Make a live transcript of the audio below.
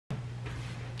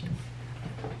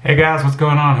Hey guys, what's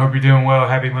going on? Hope you're doing well.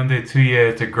 Happy Monday to you.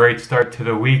 It's a great start to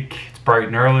the week. It's bright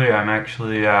and early. I'm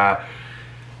actually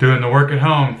doing the work at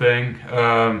home thing.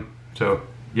 So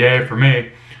yay for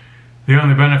me. The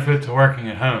only benefit to working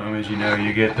at home is, you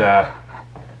get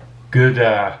good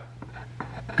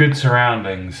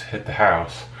surroundings at the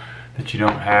house that you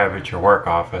don't have at your work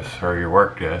office or your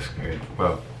work desk.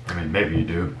 Well, I mean, maybe you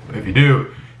do. If you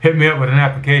do, hit me up with an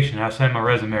application. I'll send my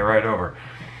resume right over.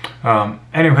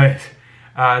 Anyways,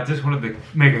 just wanted to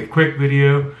make a quick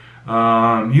video.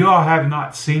 You all have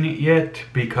not seen it yet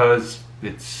because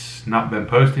it's not been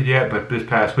posted yet, but this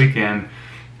past weekend,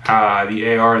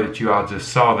 the AR that you all just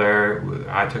saw there,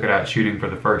 I took it out shooting for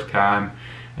the first time,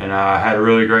 and I had a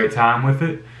really great time with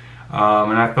it.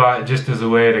 And I thought, just as a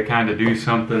way to kind of do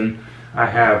something, I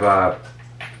have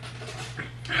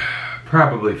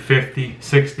probably 50,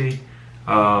 60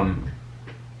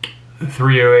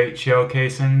 .308 shell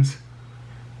casings,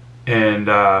 and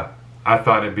I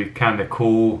thought it'd be kind of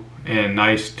cool and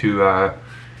nice to I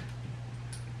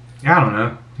don't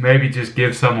know, maybe just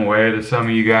give some away to some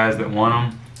of you guys that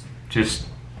want them. Just,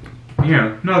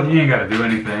 no, you ain't got to do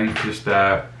anything. Just put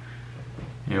a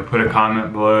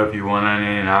comment below if you want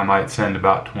any, and I might send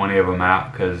about 20 of them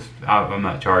out, because I'm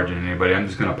not charging anybody. I'm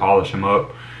just going to polish them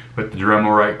up with the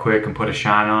Dremel right quick and put a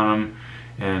shine on them,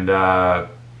 and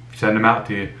send them out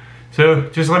to you. So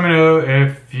just let me know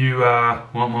if you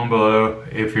want one below.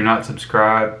 If you're not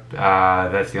subscribed,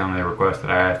 that's the only request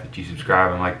that I ask, that you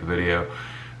subscribe and like the video.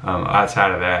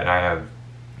 Outside of that, I have,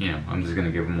 I'm just going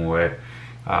to give them away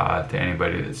to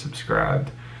anybody that's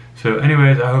subscribed. So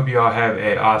anyways, I hope you all have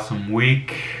a awesome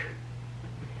week,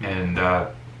 and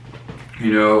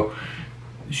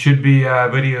should be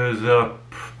videos up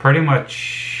pretty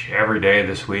much every day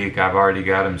this week. I've already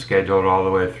got them scheduled all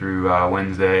the way through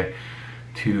Wednesday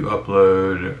to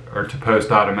upload or to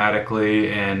post automatically,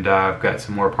 and I've got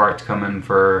some more parts coming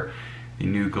for the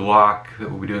new Glock that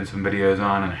we'll be doing some videos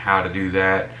on, and how to do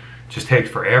that. Just takes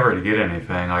forever to get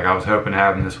anything. Like, I was hoping to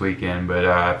have them this weekend, but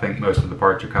I think most of the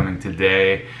parts are coming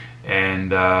today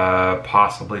and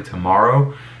possibly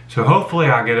tomorrow. So hopefully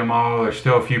I'll get them all. There's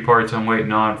still a few parts I'm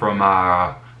waiting on from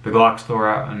the Glock store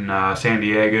out in San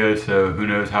Diego, so who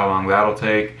knows how long that'll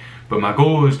take. But my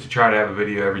goal is to try to have a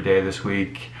video every day this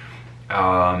week.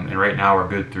 And right now we're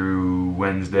good through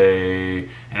Wednesday,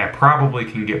 and I probably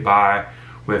can get by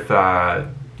with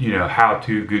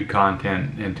how-to good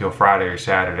content until Friday or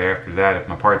Saturday. After that, if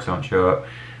my parts don't show up,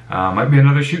 might be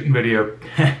another shooting video.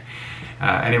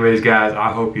 Anyways guys,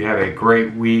 I hope you have a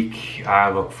great week.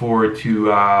 I look forward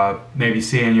to maybe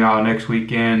seeing y'all next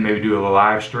weekend, maybe do a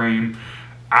live stream.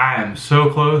 I am so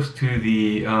close to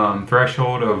the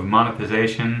threshold of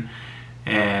monetization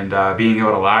and being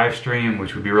able to live stream,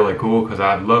 which would be really cool, because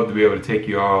I'd love to be able to take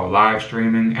you all live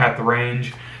streaming at the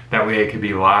range. That way it could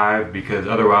be live, because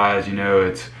otherwise,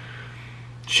 it's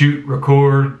shoot,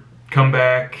 record, come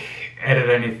back,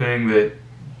 edit anything that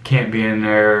can't be in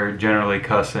there, generally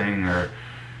cussing or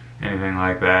anything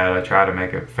like that. I try to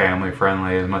make it family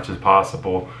friendly as much as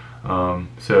possible.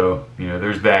 So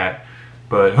there's that.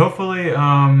 But hopefully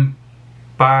by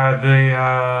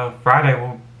the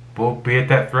Friday we'll be at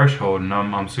that threshold, and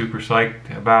I'm super psyched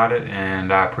about it,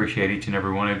 and I appreciate each and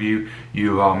every one of you.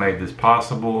 You all made this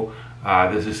possible.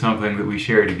 This is something that we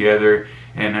share together,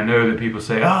 and I know that people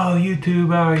say, oh,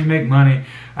 YouTube, oh, you make money.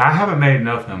 I haven't made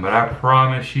nothing, but I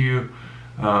promise you,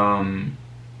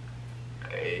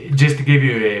 just to give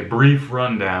you a brief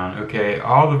rundown, okay,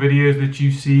 all the videos that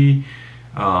you see,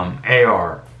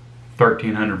 AR,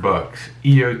 $1,300,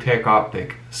 EOTech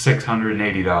Optic,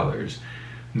 $680,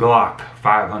 Glock,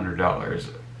 $500,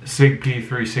 SIG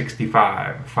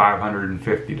P365,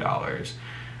 $550.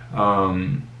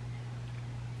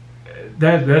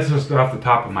 That's just off the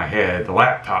top of my head. The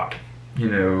laptop,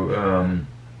 the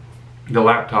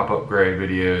laptop upgrade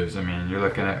videos, I mean, you're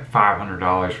looking at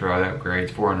 $500 for all the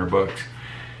upgrades, $400.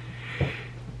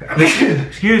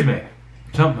 Excuse me,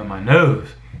 something in my nose.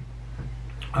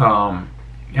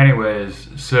 Anyways,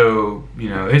 so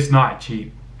it's not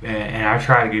cheap, and I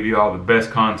try to give you all the best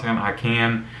content I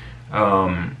can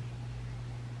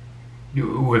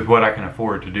with what I can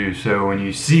afford to do. So when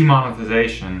you see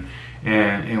monetization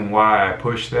and why I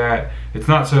push that, it's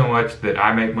not so much that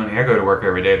I make money. I go to work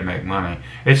every day to make money.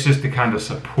 It's just to kind of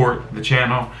support the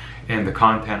channel and the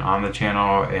content on the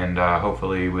channel, and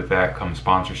hopefully with that comes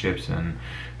sponsorships and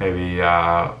maybe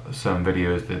some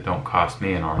videos that don't cost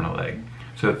me an arm and a leg.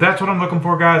 So that's what I'm looking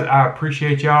for, guys. I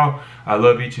appreciate y'all. I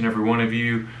love each and every one of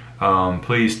you.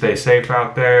 Please stay safe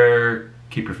out there.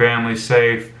 Keep your families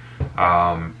safe.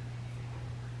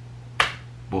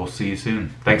 We'll see you soon.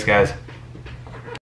 Thanks, guys.